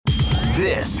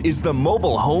This is the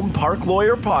Mobile Home Park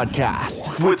Lawyer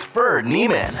Podcast with Ferd.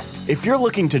 If you're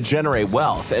looking to generate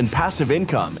wealth and passive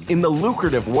income in the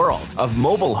lucrative world of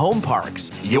mobile home parks,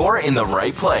 you're in the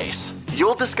right place.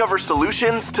 You'll discover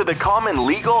solutions to the common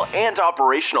legal and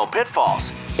operational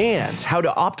pitfalls and how to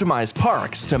optimize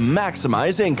parks to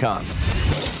maximize income.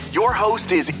 Your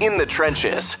host is in the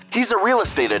trenches. He's a real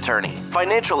estate attorney,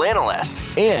 financial analyst,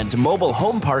 and mobile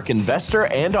home park investor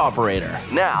and operator.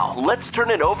 Now, let's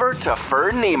turn it over to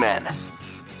Ferd.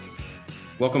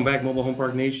 Welcome back, Mobile Home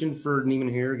Park Nation. Ferd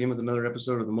here again with another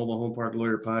episode of the Mobile Home Park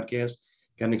Lawyer Podcast.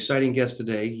 Got an exciting guest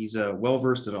today. He's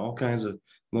well-versed in all kinds of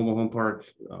mobile home park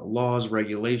laws,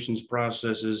 regulations,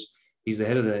 processes. He's the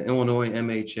head of the Illinois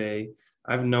MHA.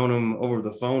 I've known him over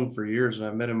the phone for years, and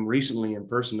I met him recently in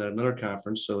person at another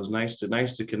conference. So it was nice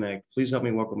to connect. Please help me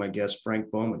welcome my guest,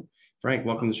 Frank Bowman. Frank,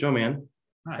 welcome to the show, man.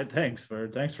 Hi, thanks,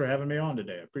 Ferd. Thanks for having me on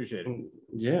today. I appreciate it.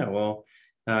 Yeah, well,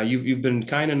 you've been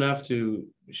kind enough to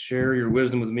share your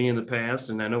wisdom with me in the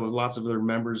past, and I know with lots of other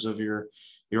members of your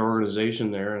organization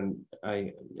there. And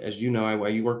as you know,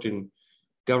 I worked in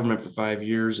government for 5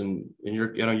 years, and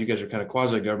you guys are kind of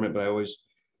quasi-government, but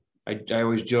I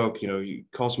always joke, you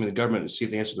call somebody in the government and see if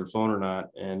they answer their phone or not.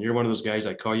 And you're one of those guys,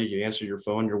 I call you, you answer your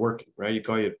phone, you're working, right? You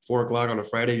call you at 4 o'clock on a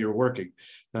Friday, you're working.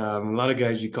 A lot of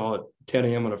guys, you call at 10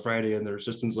 a.m. on a Friday and their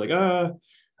assistant's like, I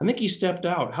think he stepped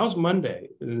out. How's Monday?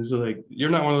 And it's like,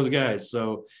 you're not one of those guys.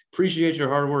 So appreciate your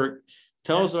hard work.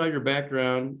 Tell us about your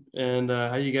background and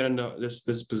how you got into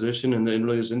this position and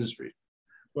really this industry.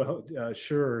 Well,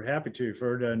 sure. Happy to,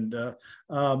 Ferd. And,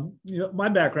 my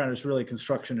background is really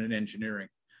construction and engineering.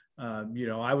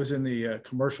 I was in the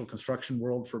commercial construction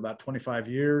world for about 25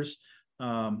 years.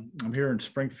 I'm here in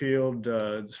Springfield,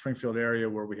 the Springfield area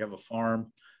where we have a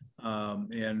farm.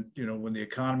 And when the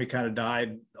economy kind of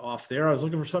died off there, I was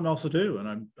looking for something else to do.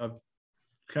 And I've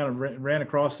kind of ran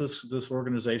across this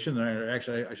organization. And I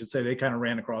should say they kind of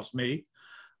ran across me.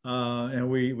 And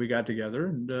we got together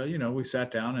and, we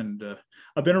sat down and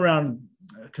I've been around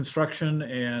construction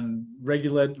and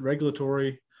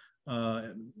regulatory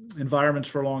environments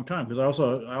for a long time, because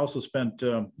I also spent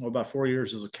about 4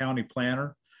 years as a county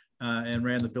planner and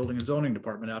ran the building and zoning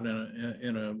department out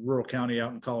in a rural county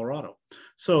out in Colorado.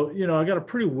 So I got a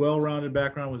pretty well-rounded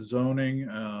background with zoning,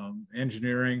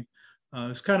 engineering.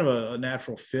 It's kind of a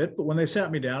natural fit. But when they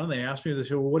sat me down and they asked me, they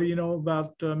said, "Well, what do you know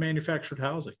about manufactured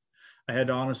housing?" I had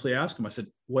to honestly ask them. I said,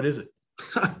 "What is it?"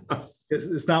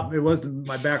 It wasn't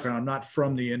my background. I'm not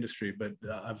from the industry, but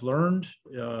I've learned,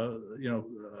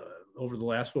 over the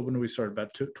last, when we started,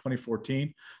 about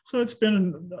 2014. So it's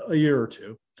been a year or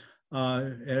two.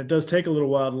 And it does take a little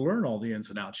while to learn all the ins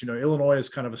and outs. Illinois is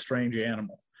kind of a strange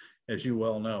animal, as you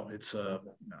well know. It's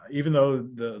even though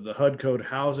the HUD code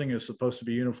housing is supposed to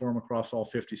be uniform across all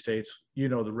 50 states,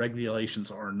 the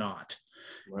regulations are not.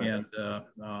 Right. And,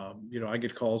 I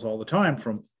get calls all the time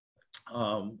from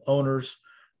owners,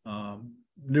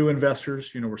 new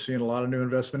investors. We're seeing a lot of new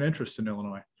investment interest in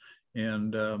Illinois,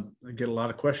 and I get a lot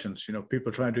of questions. People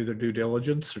are trying to do their due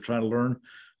diligence. They're trying to learn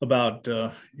about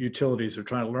utilities. They're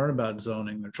trying to learn about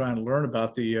zoning. They're trying to learn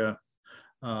about the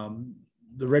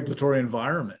regulatory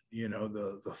environment.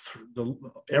 The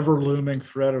ever looming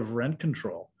threat of rent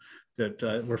control that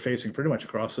we're facing pretty much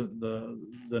across the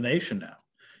nation now.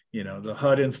 The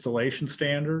HUD installation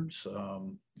standards,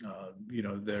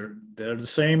 they're the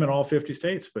same in all 50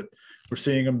 states, but we're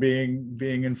seeing them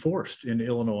being enforced in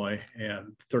Illinois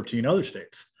and 13 other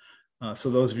states.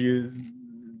 So those of you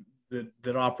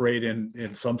that operate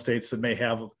in some states that may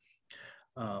have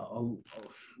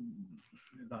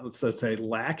let's say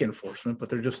lack enforcement, but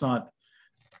they're just not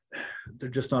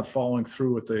following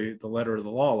through with the letter of the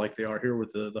law like they are here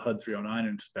with the HUD 309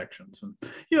 inspections. And,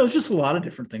 it's just a lot of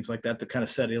different things like that kind of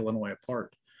set Illinois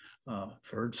apart,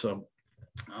 Ferd. So,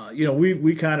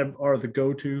 we kind of are the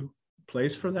go-to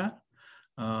place for that.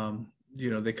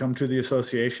 They come to the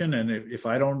association, and if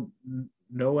I don't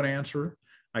know an answer,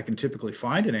 I can typically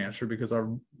find an answer because our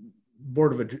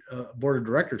board of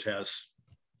directors has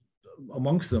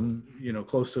amongst them,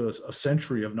 close to a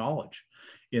century of knowledge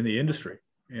in the industry.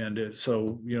 And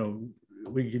so,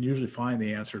 we can usually find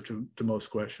the answer to most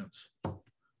questions.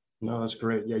 No, that's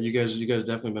great. Yeah, you guys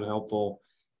definitely been helpful.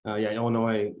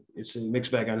 Illinois, it's a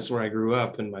mixed bag. That's where I grew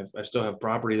up, and I still have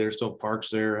property there, still have parks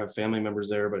there, have family members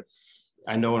there. But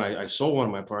I know when I sold one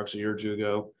of my parks a year or two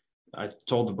ago, I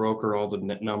told the broker all the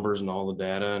net numbers and all the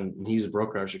data, and he's a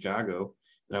broker out of Chicago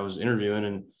that I was interviewing,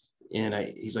 and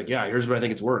he's like, "Yeah, here's what I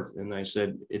think it's worth." And I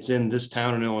said, "It's in this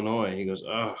town in Illinois." He goes,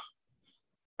 "Oh,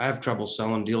 I have trouble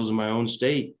selling deals in my own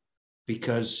state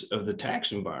because of the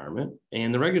tax environment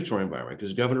and the regulatory environment,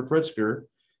 because Governor Pritzker,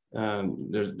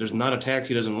 there's not a tax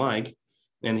he doesn't like.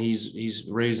 and he's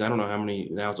raised, I don't know how many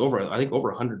now, it's I think over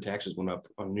 100 taxes went up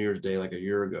on New Year's Day like a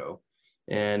year ago,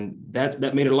 and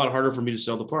that made it a lot harder for me to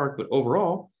sell the park. But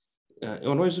overall,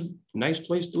 Illinois is a nice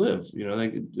place to live.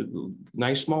 Like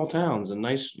nice small towns and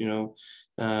nice,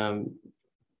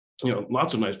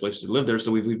 lots of nice places to live there.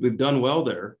 So we've done well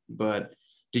there. But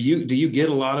do you get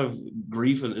a lot of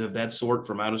grief of that sort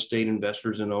from out of state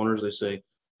investors and owners? They say,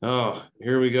 "Oh,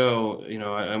 here we go.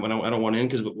 I don't want in,"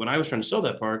 because when I was trying to sell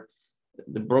that park,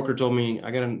 the broker told me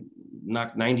I got to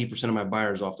knock 90% of my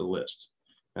buyers off the list.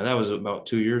 Now that was about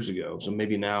 2 years ago. So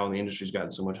maybe now the industry's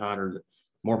gotten so much hotter that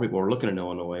more people are looking at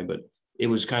Illinois, but it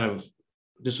was kind of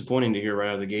disappointing to hear right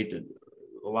out of the gate that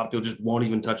a lot of people just won't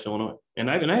even touch Illinois.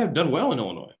 And I have done well in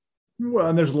Illinois. Well,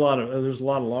 and there's a lot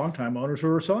of longtime owners who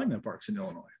are selling their parks in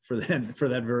Illinois for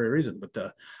that very reason. But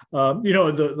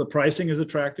the pricing is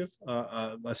attractive.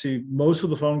 I see most of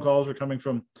the phone calls are coming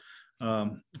from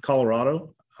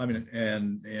Colorado.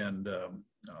 And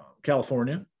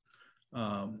California,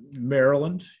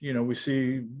 Maryland. We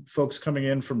see folks coming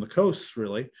in from the coasts,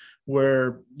 really,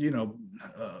 where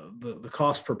the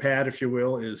cost per pad, if you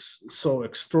will, is so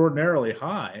extraordinarily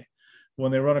high.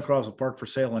 When they run across a park for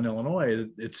sale in Illinois,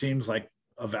 it seems like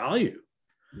a value,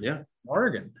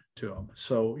 bargain to them.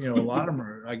 So a lot of them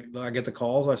are. I get the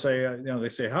calls. I say, they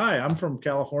say, "Hi, I'm from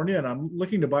California, and I'm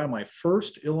looking to buy my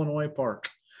first Illinois park."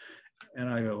 And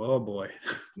I go, "Oh boy."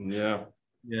 Yeah.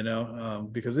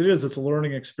 Because it's a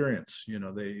learning experience.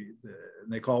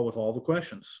 They call with all the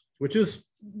questions, which is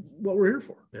what we're here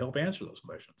for, to help answer those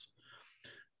questions.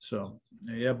 So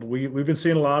but we've been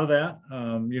seeing a lot of that.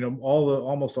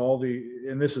 Almost all the,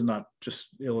 and this is not just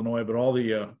Illinois, but all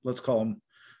the let's call them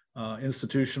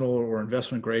institutional or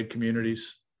investment grade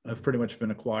communities have pretty much been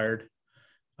acquired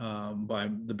by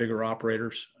the bigger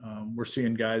operators. We're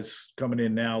seeing guys coming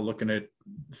in now looking at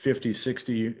 50,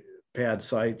 60 pad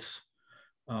sites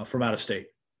from out of state,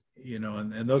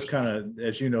 and those kind of,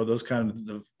 as those kind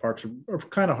of parks are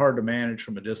kind of hard to manage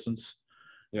from a distance.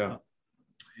 Yeah.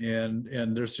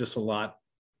 And there's just a lot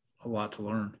to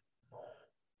learn.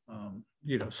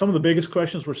 Some of the biggest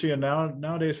questions we're seeing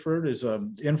nowadays, Ferd, is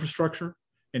infrastructure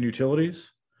and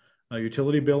utilities.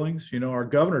 Utility billings. Our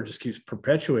governor just keeps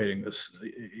perpetuating this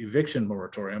eviction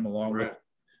moratorium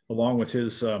along with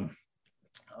his the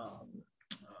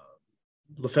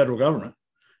federal government.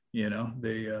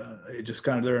 They just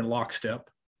kind of, they're in lockstep.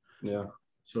 Yeah.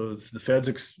 So if the feds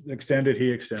extend it, he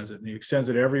extends it, and he extends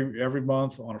it every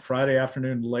month on a Friday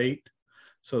afternoon late,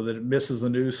 so that it misses the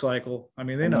news cycle. I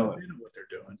mean, they know what they're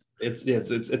doing.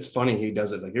 It's funny he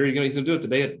does it. Like, here he's gonna do it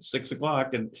today at 6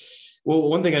 o'clock. And well,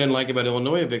 one thing I didn't like about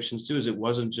Illinois evictions too is it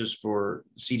wasn't just for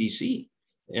CDC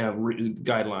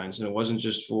guidelines, and it wasn't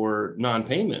just for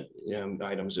non-payment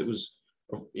items. He's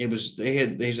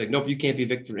like, nope, you can't be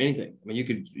evicted for anything. I mean,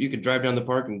 you could drive down the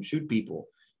park and shoot people,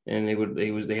 and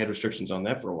they had restrictions on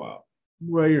that for a while.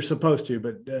 Well, you're supposed to,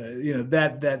 but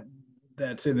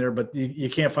that's in there, but you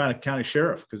can't find a county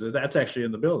sheriff, because that's actually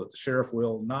in the bill that the sheriff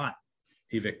will not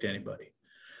evict anybody.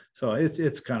 So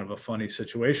it's kind of a funny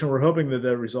situation. We're hoping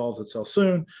that resolves itself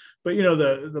soon, but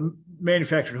the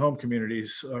manufactured home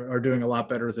communities are doing a lot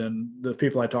better than the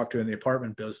people I talk to in the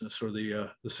apartment business or the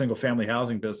single family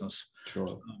housing business.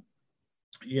 Sure.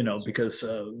 Because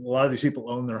a lot of these people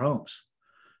own their homes,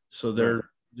 so they're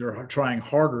trying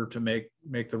harder to make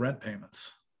the rent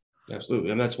payments.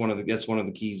 Absolutely, and that's one of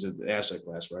the keys of the asset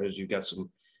class, right? Is you got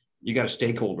a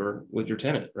stakeholder with your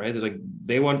tenant, right? It's like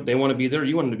they want to be there,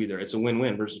 you want them to be there. It's a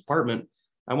win-win. Versus apartment,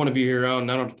 I want to be here and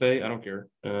I don't have to pay. I don't care.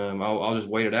 I'll just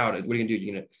wait it out. What are you gonna do?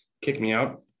 You're gonna kick me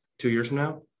out 2 years from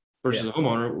now? Versus a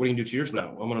homeowner, what are you gonna do 2 years from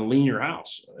now? I'm gonna lien your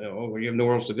house. You have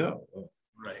nowhere else to go.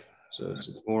 Right. So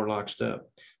it's more lockstep.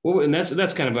 Well, and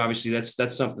that's kind of, obviously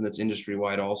that's something that's industry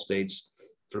wide, all states,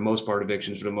 for the most part,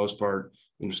 evictions, for the most part,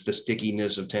 just the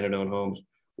stickiness of tenant-owned homes.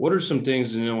 What are some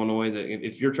things in Illinois that,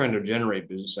 if you're trying to generate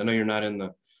business, I know you're not in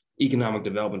the economic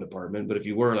development department, but if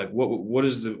you were, like, what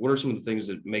are some of the things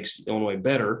that makes Illinois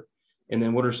better, and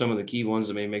then what are some of the key ones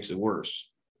that maybe makes it worse?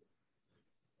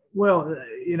 Well,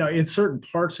 in certain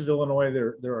parts of Illinois,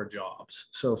 there are jobs.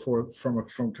 So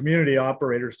from community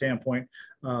operator standpoint,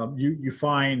 you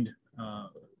find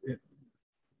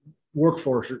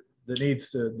workforce that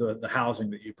needs the housing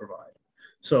that you provide.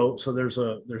 So there's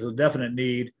a definite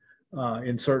need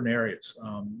in certain areas.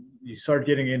 You start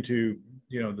getting into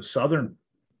the southern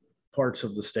parts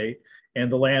of the state, and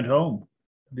the land home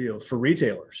deal for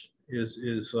retailers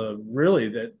is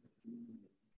really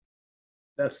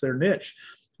that's their niche,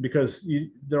 because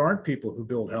there aren't people who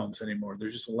build homes anymore.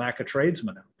 There's just a lack of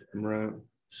tradesmen out there. Right.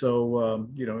 So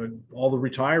all the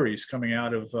retirees coming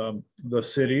out of the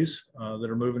cities that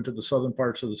are moving to the southern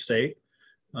parts of the state,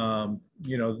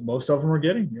 Most of them are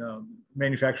getting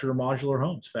manufactured modular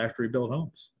homes, factory built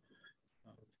homes.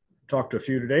 Talked to a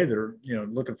few today that are,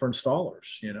 looking for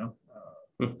installers,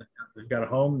 they've got a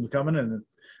home coming, and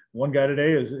one guy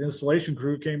today, his installation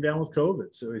crew came down with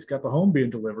COVID. So he's got the home being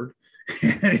delivered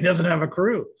and he doesn't have a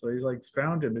crew. So he's like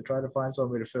scrounging to try to find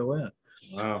somebody to fill in.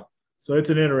 Wow. So it's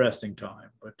an interesting time,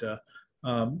 but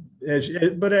as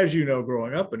you know,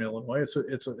 growing up in Illinois,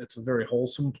 it's a very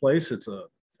wholesome place. It's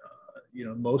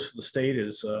most of the state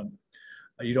is,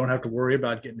 you don't have to worry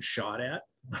about getting shot at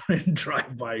in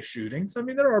drive-by shootings. I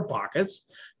mean, there are pockets,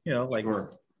 like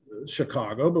Sure.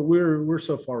 Chicago, but we're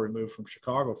so far removed from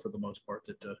Chicago for the most part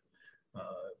that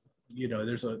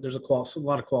there's a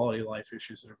lot of quality of life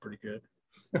issues that are pretty good.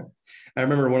 I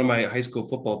remember one of my high school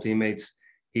football teammates,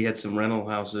 he had some rental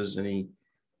houses, and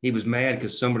he was mad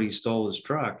because somebody stole his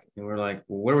truck. And we're like,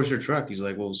 well, where was your truck? He's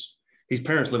like, well, his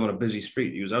parents live on a busy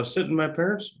street. He was, I was sitting in my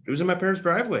parents'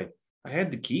 driveway. I had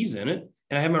the keys in it,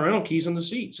 and I had my rental keys on the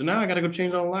seat. So now I got to go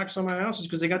change all the locks on my houses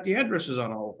because they got the addresses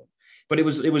on all of them. But it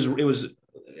was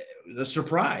a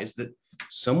surprise that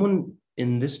someone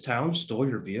in this town stole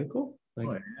your vehicle.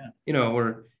 Like,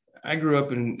 where I grew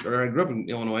up in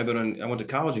Illinois, but I went to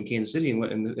college in Kansas City and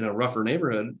went in a rougher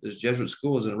neighborhood. This Jesuit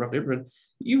school is in a rough neighborhood.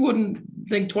 You wouldn't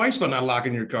think twice about not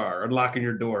locking your car or locking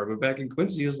your door. But back in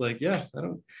Quincy, it was like, I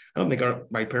don't think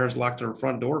my parents locked their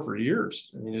front door for years.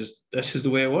 I mean, that's just the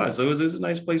way it was. So it was a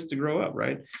nice place to grow up,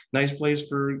 right? Nice place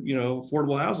for,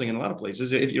 affordable housing in a lot of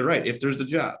places. If you're right, if there's the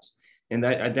jobs. And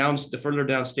the further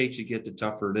downstate you get, the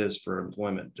tougher it is for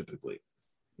employment typically.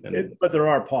 But there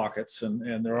are pockets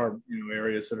and there are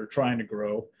areas that are trying to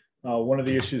grow. One of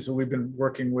the issues that we've been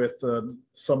working with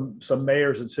some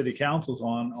mayors and city councils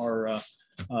on are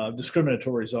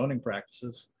discriminatory zoning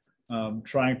practices,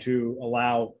 trying to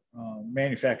allow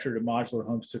manufactured and modular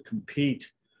homes to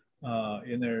compete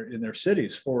in their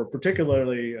cities for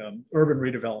particularly urban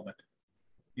redevelopment.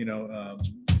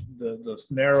 The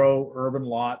narrow urban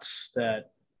lots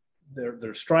that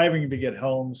they're striving to get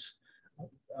homes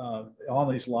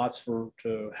on these lots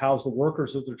to house the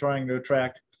workers that they're trying to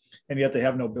attract, and yet they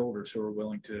have no builders who are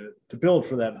willing to build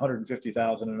for that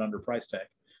 $150,000 and under price tag.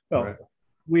 Well, right.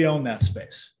 We own that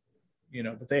space,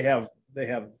 but they have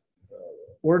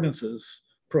ordinances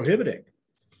prohibiting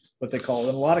what they call,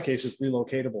 in a lot of cases,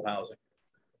 relocatable housing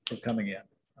from coming in.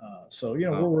 So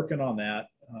we're working on that,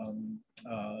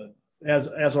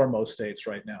 as are most states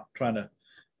right now, trying to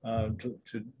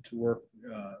work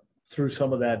through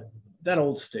some of that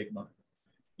old stigma,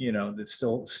 that's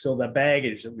still that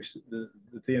baggage that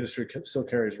the industry still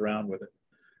carries around with it.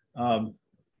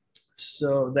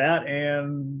 So that,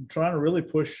 and trying to really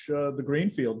push the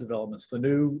greenfield developments, the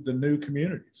new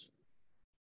communities.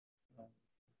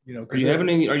 Are you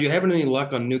having any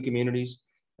luck on new communities?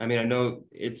 I mean, I know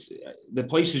it's the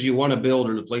places you want to build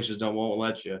or the places that won't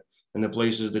let you, and the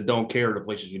places that don't care, the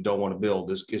places you don't want to build.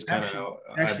 Is kind of how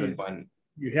I've been finding.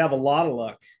 You have a lot of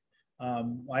luck.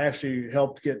 I actually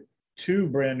helped get 2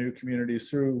 brand new communities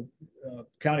through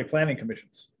county planning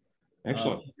commissions.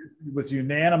 Excellent. With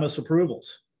unanimous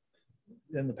approvals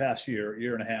in the past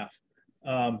year and a half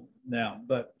now.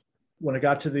 But when it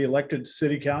got to the elected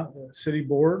city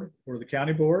board or the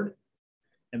county board,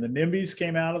 and the NIMBYs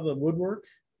came out of the woodwork,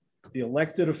 the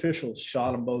elected officials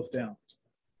shot them both down,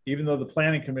 even though the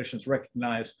planning commissions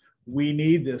recognized we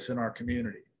need this in our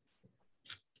community.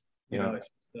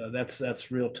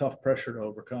 That's real tough pressure to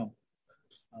overcome.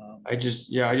 I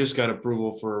just got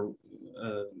approval for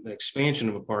an expansion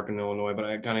of a park in Illinois, but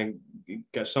I kind of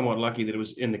got somewhat lucky that it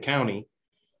was in the county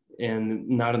and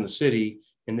not in the city.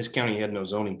 And this county had no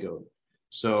zoning code,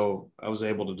 so I was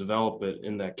able to develop it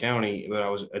in that county. But I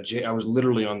was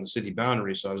literally on the city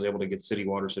boundary, so I was able to get city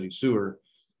water, city sewer.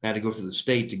 I had to go through the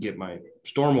state to get my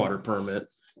stormwater permit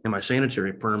and my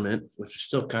sanitary permit, which is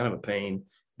still kind of a pain.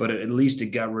 But at least it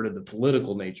got rid of the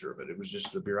political nature of it. It was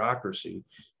just the bureaucracy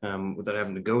without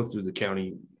having to go through the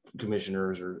county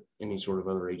commissioners or any sort of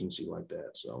other agency like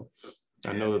that. So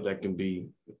I know that can be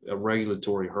a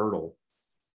regulatory hurdle.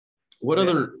 What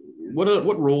other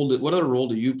role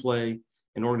do you play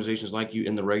in organizations like you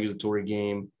in the regulatory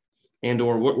game? And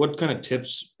or what kind of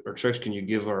tips or tricks can you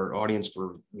give our audience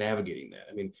for navigating that?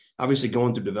 I mean, obviously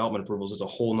going through development approvals is a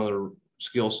whole nother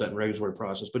skill set and regulatory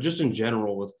process, but just in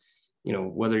general with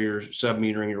whether you're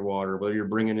sub-metering your water, whether you're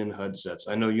bringing in HUD sets.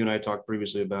 I know you and I talked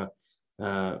previously about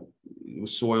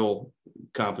soil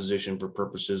composition for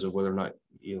purposes of whether or not,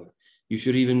 you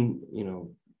should even,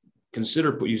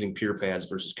 consider using pier pads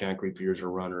versus concrete piers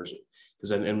or runners.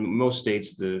 Because in most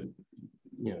states, the,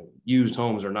 used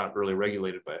homes are not really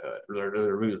regulated by HUD, or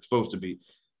they're really supposed to be,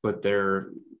 but they're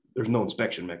there's no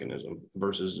inspection mechanism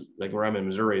versus like where I'm in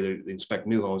Missouri, they inspect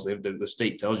new homes. The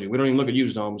state tells you, we don't even look at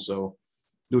used homes. So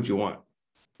do what you want,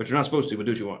 but you're not supposed to, but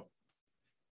do what you want.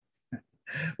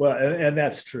 Well, and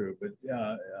that's true. But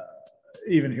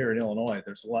even here in Illinois,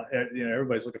 there's a lot,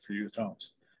 everybody's looking for used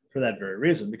homes for that very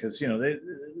reason, because,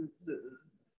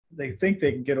 they think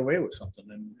they can get away with something,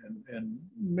 and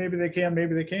maybe they can,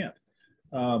 maybe they can't.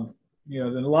 Then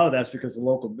a lot of that's because the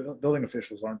local building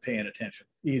officials aren't paying attention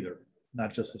either,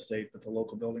 not just the state, but the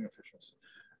local building officials.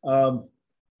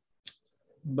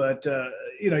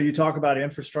 You talk about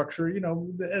infrastructure,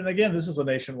 and again, this is a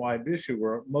nationwide issue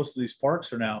where most of these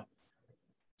parks are now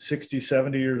 60,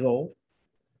 70 years old,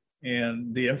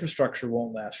 and the infrastructure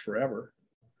won't last forever.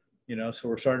 So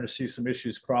we're starting to see some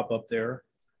issues crop up there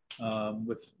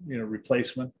with,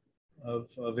 replacement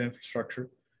of infrastructure.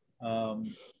 A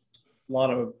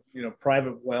lot of,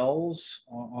 private wells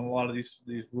on a lot of these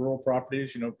rural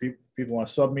properties. People want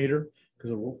a sub-meter because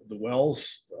the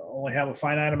wells only have a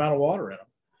finite amount of water in them.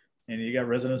 And you got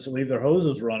residents that leave their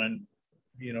hoses running,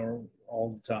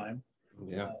 all the time.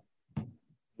 Yeah. The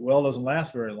well doesn't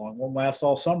last very long. It won't last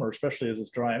all summer, especially as it's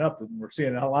drying up. And we're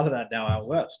seeing a lot of that now out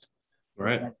west.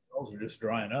 Right. Wells are just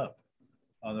drying up.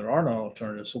 There are no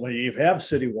alternatives. So when you have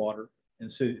city water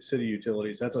and city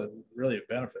utilities, that's really a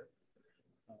benefit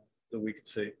that we can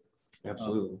see.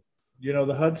 Absolutely.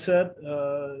 The HUD set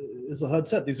is the HUD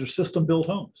set. These are system built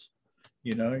homes.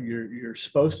 You're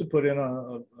supposed to put in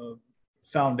a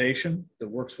foundation that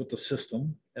works with the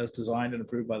system as designed and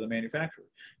approved by the manufacturer.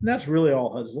 And that's really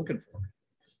all HUD's looking for.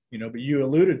 But you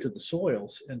alluded to the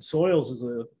soils, and soils is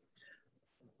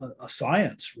a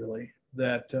science really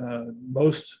that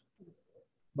most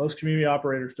community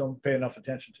operators don't pay enough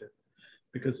attention to,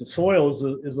 because the soil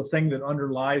is the thing that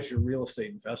underlies your real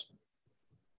estate investment.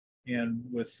 And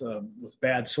with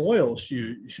bad soils,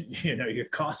 your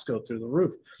costs go through the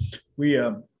roof. We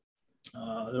there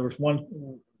was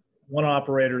one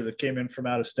operator that came in from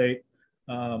out of state,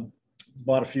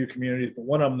 bought a few communities, but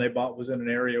one of them they bought was in an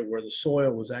area where the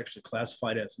soil was actually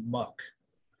classified as muck.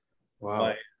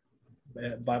 Wow.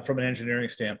 From an engineering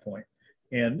standpoint.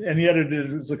 And yet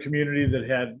it was a community that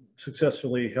had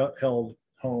successfully held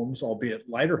homes, albeit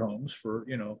lighter homes, for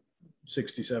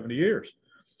 60, 70 years.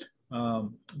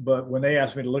 But when they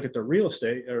asked me to look at the real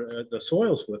estate or the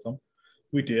soils with them,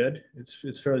 we did.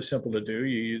 It's fairly simple to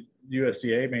do.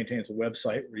 USDA maintains a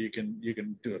website where you can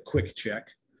do a quick check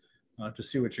to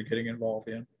see what you're getting involved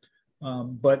in.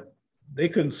 But they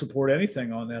couldn't support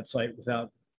anything on that site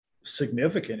without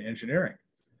significant engineering.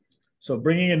 So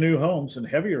bringing in new homes and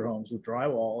heavier homes with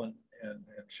drywall and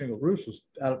shingle roofs was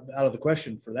out of the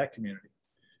question for that community.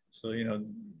 So,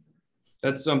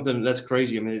 that's something that's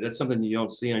crazy. I mean, that's something you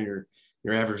don't see on your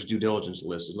average due diligence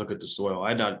list, is look at the soil.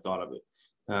 I'd not thought of it.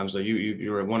 So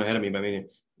you were one ahead of me. But I mean,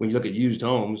 when you look at used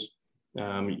homes,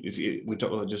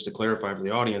 just to clarify for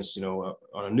the audience, on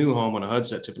a new home on a HUD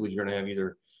set, typically you're going to have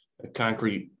either a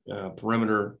concrete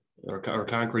perimeter or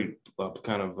concrete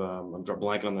kind of I'm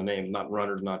blanking on the name, not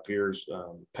runners, not piers,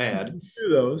 pad. You can do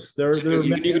those.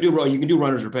 You can do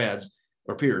runners or pads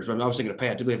or piers, but I was thinking a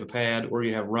pad. Typically have a pad, or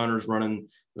you have runners running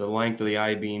the length of the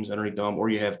I-beams underneath them, or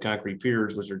you have concrete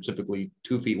piers, which are typically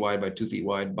 2 feet wide by 2 feet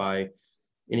wide by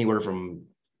anywhere from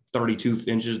 32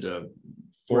 inches to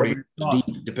 40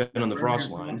 deep, depending on the frost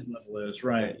line.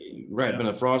 Right, depending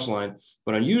on the frost line.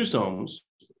 But on used homes,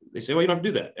 they say, well, you don't have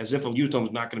to do that, as if a used home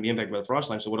is not going to be impacted by the frost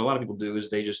line. So what a lot of people do is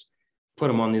they just put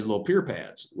them on these little pier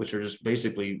pads, which are just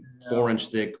basically 4-inch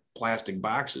thick plastic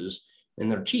boxes,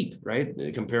 and they're cheap, right?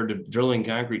 Compared to drilling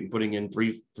concrete and putting in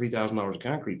 $3,000 of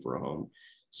concrete for a home.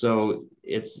 So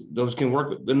those can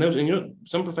work. And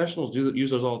some professionals use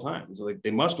those all the time. So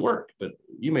they must work. But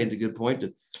you made the good point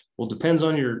that, well, it depends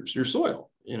on your soil,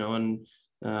 and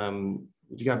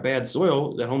if you got bad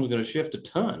soil, that home's going to shift a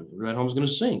ton. That home's going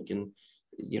to sink, and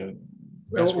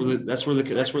that's where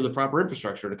the proper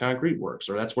infrastructure, the concrete works,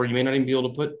 or that's where you may not even be able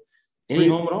to put any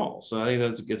home at all. So I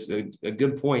think it's a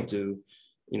good point to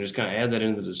just kind of add that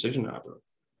into the decision hopper.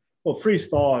 Well, freeze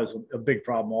thaw is a big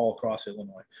problem all across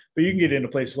Illinois, but you can get into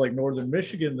places like northern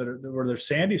Michigan where there's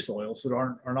sandy soils that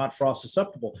are not frost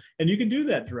susceptible, and you can do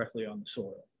that directly on the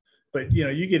soil. But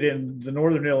you get in the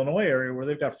northern Illinois area where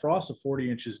they've got frost of 40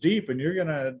 inches deep, and you're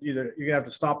gonna have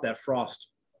to stop that frost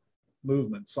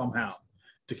movement somehow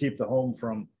to keep the home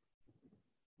from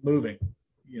moving,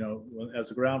 as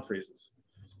the ground freezes.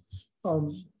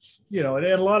 And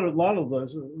a lot of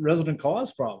those resident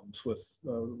cause problems with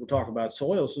we'll talk about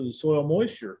soils is soil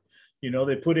moisture.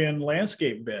 They put in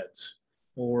landscape beds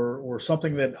or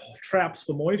something that traps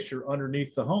the moisture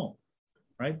underneath the home,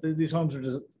 right? These homes are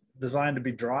designed to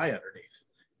be dry underneath,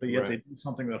 but yet Right. they do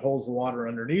something that holds the water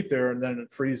underneath there, and then it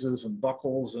freezes and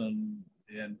buckles and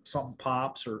something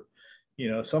pops, or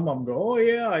some of them go, oh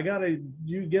yeah,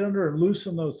 you get under and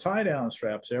loosen those tie down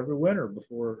straps every winter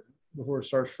before it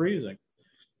starts freezing.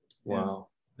 Wow.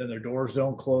 And then their doors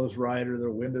don't close right, or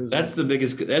their windows. That's the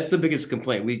biggest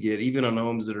complaint we get, even on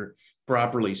homes that are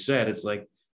properly set. It's like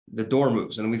the door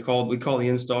moves, and we call the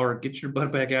installer, get your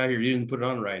butt back out here. You didn't put it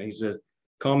on right. And he says,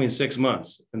 call me in 6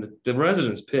 months. And the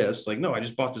resident's pissed. Like, no, I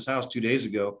just bought this house 2 days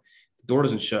ago. The door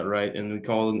doesn't shut right. And we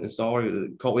call the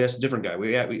installer, we asked a different guy.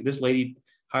 This lady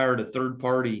hired a third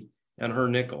party on her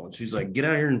nickel. And she's like, get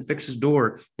out here and fix this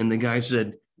door. And the guy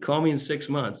said, call me in 6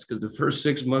 months, because the first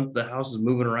 6 months the house is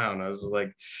moving around. I was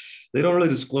like, they don't really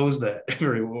disclose that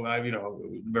very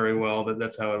well,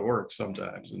 that's how it works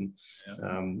sometimes. And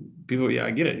people,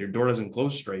 I get it. Your door doesn't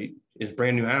close straight. It's a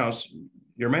brand new house.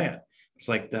 You're mad. It's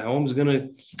like the home's going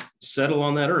to settle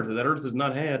on that earth. That earth has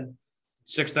not had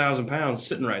 6,000 pounds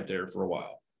sitting right there for a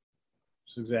while.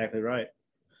 That's exactly right.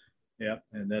 Yeah.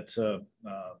 And that's,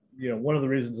 one of the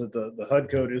reasons that the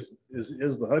HUD code is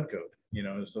the HUD code,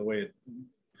 is the way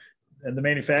and the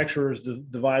manufacturers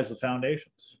devise the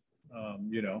foundations,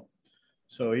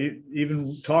 So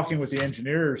even talking with the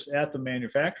engineers at the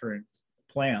manufacturing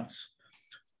plants,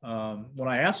 when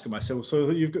I asked them, I said, well, so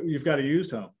you've got a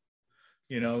used home,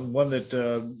 one that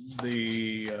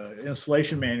the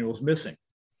installation manual is missing,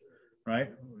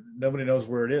 right? Nobody knows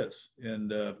where it is.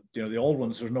 And, the old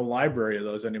ones, there's no library of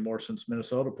those anymore since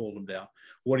Minnesota pulled them down.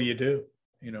 What do you do?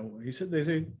 He said, they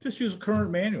say, just use a current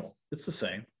manual. It's the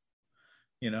same.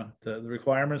 The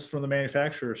requirements from the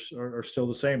manufacturers are still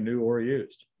the same, new or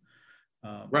used.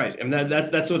 Right. And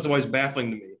that's what's always baffling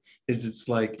to me, is it's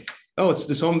like, oh, it's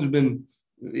this home has been,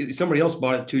 somebody else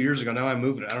bought it 2 years ago. Now I'm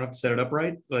moving it. I don't have to set it up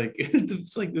right. Like,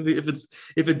 it's like,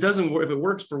 if it doesn't work, if it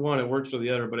works for one, it works for the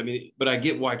other. But I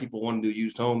get why people want to do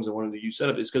used homes and want to do used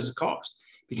setup. It's because of cost,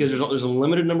 because there's a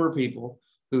limited number of people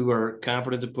who are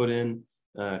competent to put in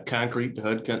concrete to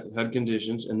HUD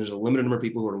conditions. And there's a limited number of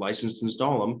people who are licensed to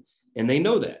install them. And they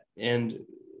know that. And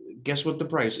guess what the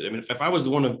price is? I mean, if I was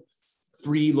one of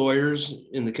 3 lawyers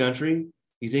in the country,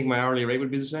 you think my hourly rate would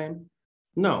be the same?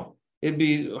 No, it'd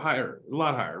be higher, a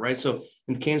lot higher, right? So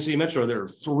in the Kansas City Metro, there are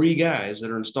 3 guys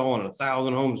that are installing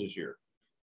 1,000 homes this year.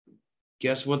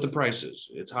 Guess what the price is?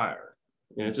 It's higher.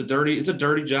 And it's a dirty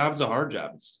job. It's a hard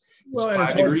job. It's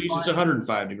 5 degrees. It's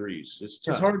 105 degrees. It's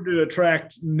hard to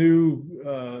attract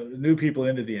new people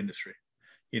into the industry.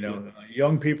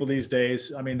 Young people these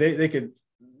days, I mean, they could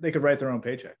write their own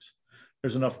paychecks.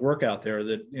 There's enough work out there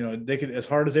that, they could, as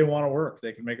hard as they want to work,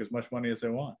 they can make as much money as they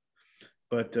want.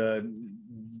 But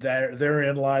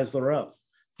therein lies the rub.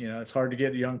 It's hard to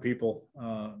get young people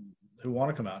who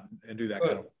want to come out and do that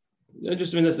kind of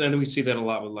work. And we see that a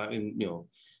lot with,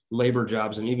 labor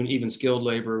jobs, and even skilled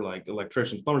labor like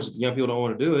electricians, plumbers. The young people don't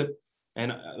want to do it.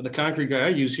 And the concrete guy I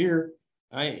use here,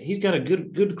 he's got a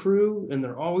good crew, and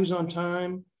they're always on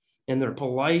time, and they're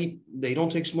polite. They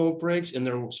don't take smoke breaks, and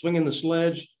they're swinging the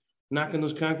sledge, knocking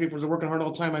those concrete floors. They're working hard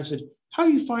all the time. I said, how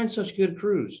do you find such good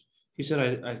crews? He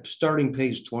said, I starting pay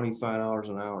is $25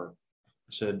 an hour.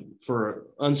 I said, for an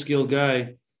unskilled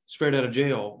guy straight out of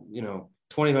jail,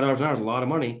 $25 an hour is a lot of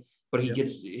money, but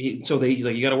he's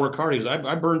like, you got to work hard. He goes,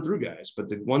 I burn through guys, but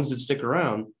the ones that stick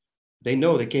around, they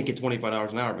know they can't get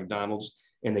 $25 an hour at McDonald's,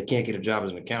 and they can't get a job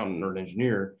as an accountant or an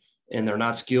engineer, and they're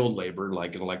not skilled labor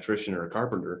like an electrician or a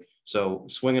carpenter. So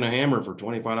swinging a hammer for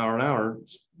 $25 an hour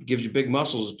gives you big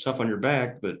muscles. It's tough on your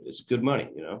back, but it's good money,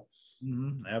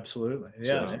 Mm-hmm, absolutely.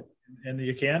 Yeah. So, and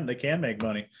they can make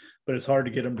money, but it's hard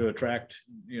to get them to attract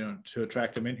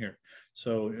them in here.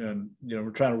 So,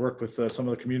 we're trying to work with some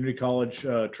of the community college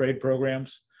trade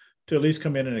programs to at least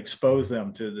come in and expose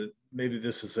them to maybe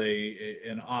this is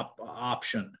an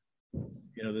option,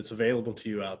 that's available to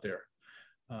you out there,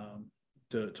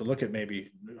 to look at maybe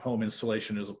home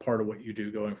installation as a part of what you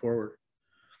do going forward,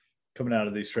 coming out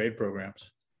of these trade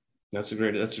programs. That's a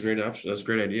great option. That's a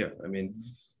great idea. I mean,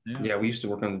 yeah, we used to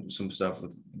work on some stuff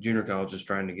with junior colleges,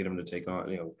 trying to get them to take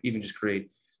on, even just create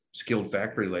skilled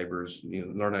factory laborers,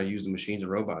 learn how to use the machines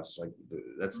and robots. Like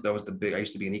that was the big, I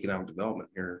used to be in economic development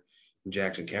here in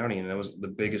Jackson County. And that was the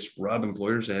biggest rub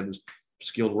employers had, was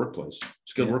skilled workforce.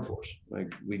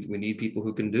 Like we need people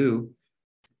who can do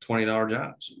 $20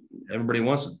 jobs. Everybody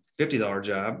wants a $50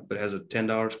 job, but has a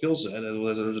 $10 skill set.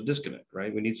 Otherwise there's a disconnect,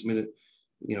 right? We need somebody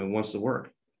that, wants to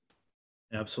work.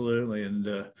 Absolutely. And,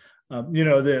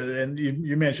 and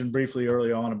you mentioned briefly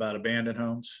early on about abandoned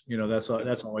homes. That's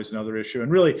always another issue. And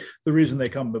really the reason they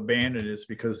come abandoned is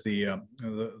because the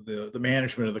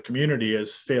management of the community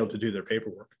has failed to do their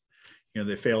paperwork.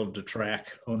 they failed to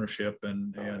track ownership,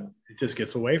 and it just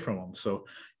gets away from them. So,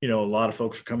 a lot of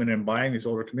folks are coming in and buying these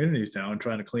older communities now and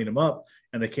trying to clean them up,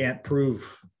 and they can't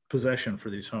prove possession for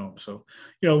these homes. So,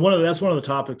 that's one of the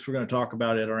topics we're going to talk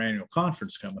about at our annual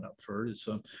conference coming up. Is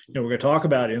we're going to talk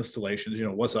about installations.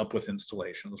 What's up with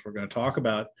installations. We're going to talk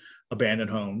about abandoned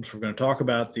homes. We're going to talk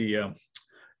about the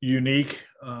unique,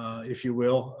 if you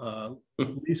will,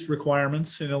 lease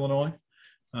requirements in Illinois.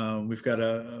 We've got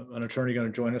an attorney going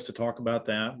to join us to talk about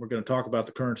that. We're going to talk about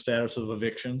the current status of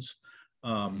evictions.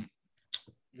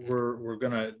 We're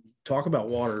going to talk about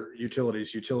water,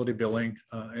 utilities, utility billing,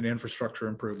 and infrastructure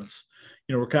improvements.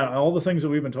 We're kind of all the things that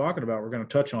we've been talking about. We're going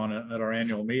to touch on it at our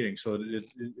annual meeting. So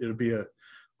it'll be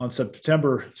on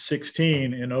September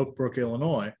 16 in Oak Brook,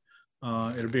 Illinois.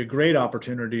 It'll be a great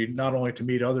opportunity not only to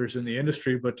meet others in the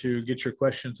industry, but to get your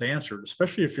questions answered,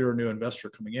 especially if you're a new investor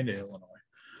coming into Illinois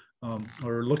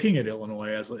or looking at Illinois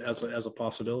as a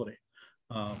possibility.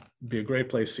 Be a great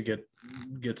place to get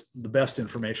the best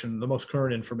information, the most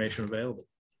current information available.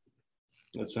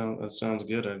 That sounds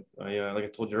good. I like I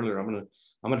told you earlier, I'm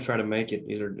gonna try to make it.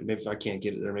 Either maybe if I can't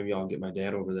get it there, maybe I'll get my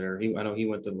dad over there. I know he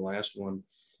went to the last one.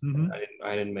 Mm-hmm.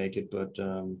 I didn't make it, but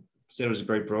said it was a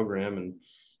great program, and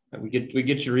we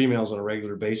get your emails on a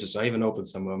regular basis. I even opened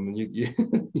some of them, and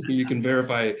you can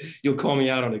verify. You'll call me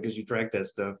out on it because you track that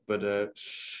stuff. But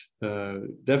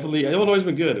definitely, Illinois has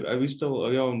been good.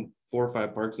 We own 4 or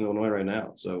 5 parks in Illinois right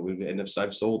now. So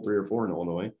I've sold 3 or 4 in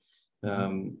Illinois.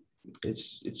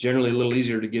 It's generally a little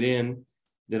easier to get in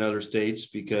than other states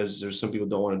because there's some people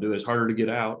don't want to do it. It's harder to get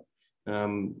out.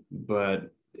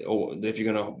 But if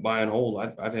you're going to buy and hold,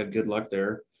 I've had good luck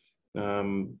there.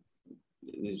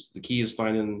 The key is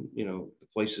finding, the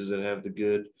places that have the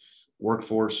good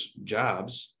workforce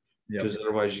jobs, because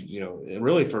otherwise,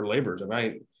 really for laborers.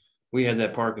 We had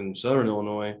that park in Southern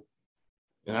Illinois,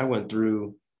 and I went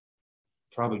through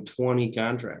probably 20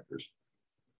 contractors.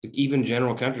 Even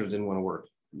general contractors didn't want to work.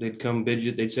 They'd come bid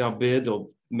you. They'd say, I'll bid.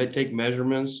 They'll take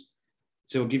measurements.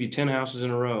 So we'll give you 10 houses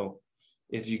in a row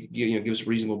if you give us a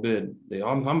reasonable bid.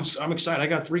 I'm excited. I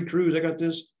got 3 crews. I got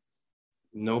this.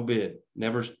 No bid.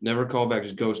 Never call back.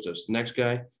 Just ghost us. Next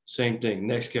guy, same thing.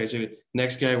 Next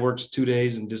guy works 2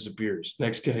 days and disappears.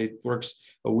 Next guy works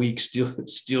a week,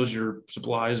 steals your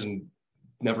supplies and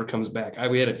never comes back.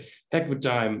 We had a heck of a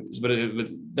time, but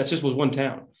that just was one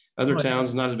town. Other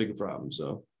towns, not as big a problem.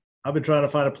 So I've been trying to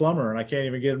find a plumber, and I can't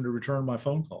even get him to return my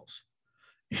phone calls.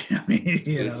 I mean,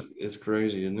 it's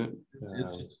crazy, isn't it?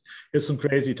 It's some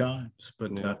crazy times,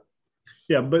 but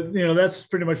but that's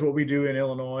pretty much what we do in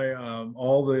Illinois.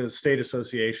 All the state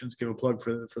associations, give a plug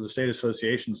for the state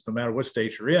associations, no matter what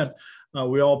state you're in.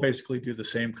 We all basically do the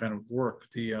same kind of work.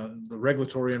 The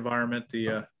regulatory environment,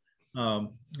 we're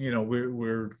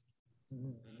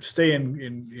staying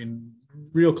in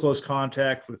real close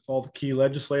contact with all the key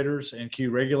legislators and key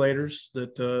regulators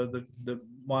that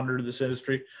monitor this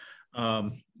industry.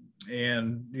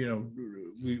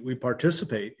 We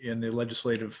participate in the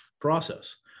legislative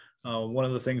process. One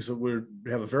of the things that we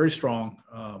have a very strong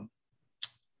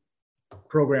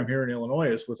program here in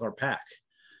Illinois is with our PAC,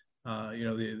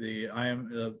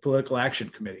 the Political Action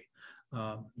Committee,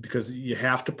 because you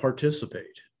have to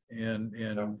participate, and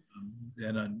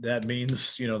that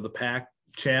means the PAC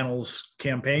channels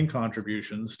campaign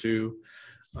contributions to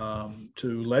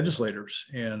legislators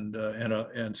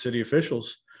and city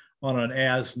officials on an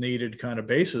as needed kind of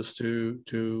basis to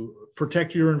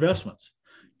protect your investments.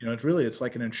 It's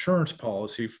like an insurance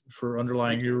policy for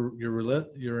underlying your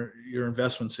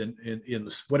investments in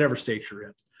whatever state you're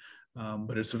in.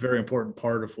 But it's a very important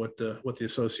part of what the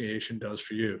association does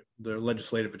for you, the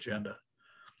legislative agenda,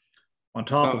 on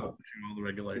top of all the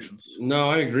regulations. No,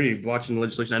 I agree. Watching the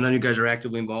legislation, I know you guys are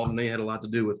actively involved, and they had a lot to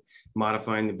do with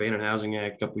modifying the Abandoned Housing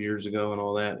Act a couple of years ago and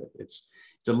all that. It's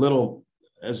a little,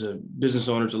 as a business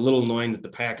owner, it's a little annoying that the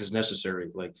PAC is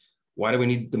necessary. Like, why do we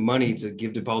need the money to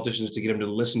give to politicians to get them to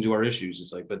listen to our issues?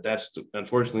 It's like, but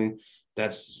unfortunately,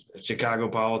 that's Chicago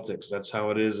politics. That's how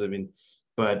it is. I mean,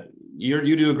 but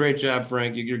you do a great job,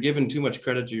 Frank. You're giving too much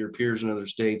credit to your peers in other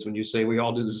states when you say we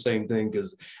all do the same thing,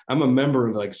 because I'm a member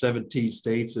of like 17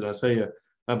 states, and I'll tell you,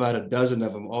 about a dozen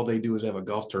of them, all they do is have a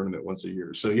golf tournament once a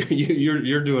year. So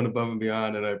you're doing above and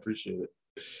beyond, and I appreciate it.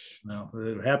 No,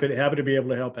 happy to be able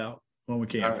to help out when we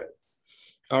can.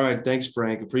 All right. Thanks,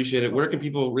 Frank. Appreciate it. Where can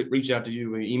people reach out to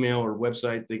you? Email or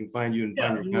website they can find you and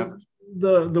find your conference?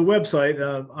 The website,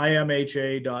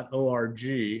 imha.org,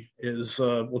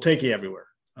 will take you everywhere.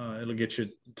 It'll get you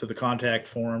to the contact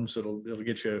forms. It'll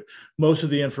get you most of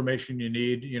the information you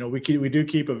need. We do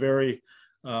keep a very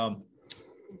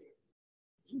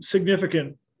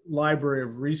significant library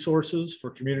of resources for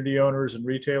community owners and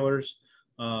retailers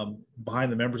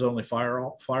behind the members only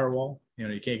firewall.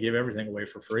 You can't give everything away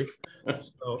for free.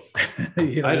 So,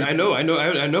 I know. I'm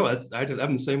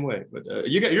the same way. But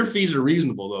your fees are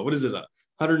reasonable though. What is it?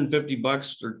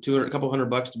 $150 or $200, a couple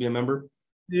 $100 to be a member?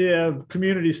 Yeah,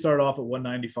 communities start off at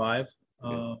 $195,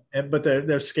 but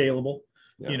they're scalable.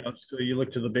 Yeah. So you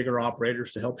look to the bigger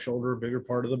operators to help shoulder a bigger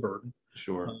part of the burden.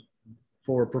 Sure.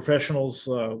 For professionals,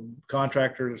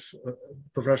 contractors,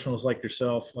 professionals like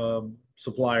yourself,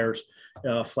 suppliers,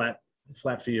 flat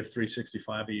fee of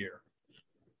 $365 a year.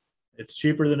 It's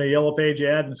cheaper than a Yellow Page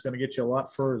ad, and it's going to get you a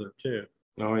lot further too.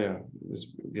 Oh yeah,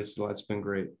 it's been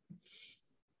great.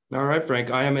 All right, Frank.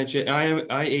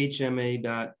 IHMA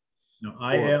dot. No,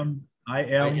 IMHA.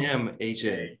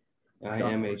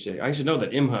 IMHA. I should know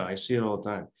that. IMHA. I see it all the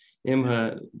time.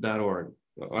 IMHA.org.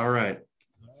 All right.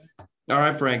 All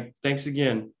right, Frank. Thanks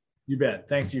again. You bet.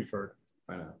 Thank you, Ferd.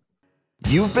 Bye now.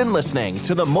 You've been listening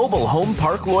to the Mobile Home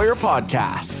Park Lawyer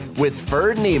Podcast with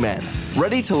Ferd Neiman.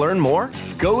 Ready to learn more?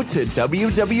 Go to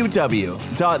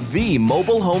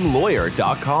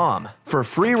www.themobilehomelawyer.com for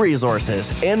free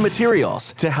resources and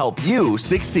materials to help you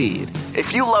succeed.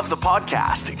 If you love the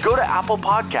podcast, go to Apple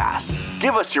Podcasts,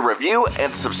 give us your review,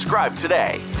 and subscribe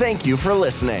today. Thank you for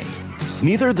listening.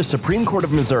 Neither the Supreme Court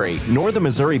of Missouri nor the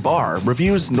Missouri Bar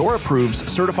reviews nor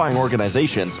approves certifying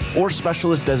organizations or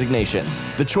specialist designations.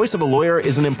 The choice of a lawyer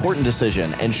is an important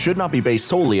decision and should not be based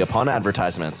solely upon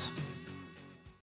advertisements.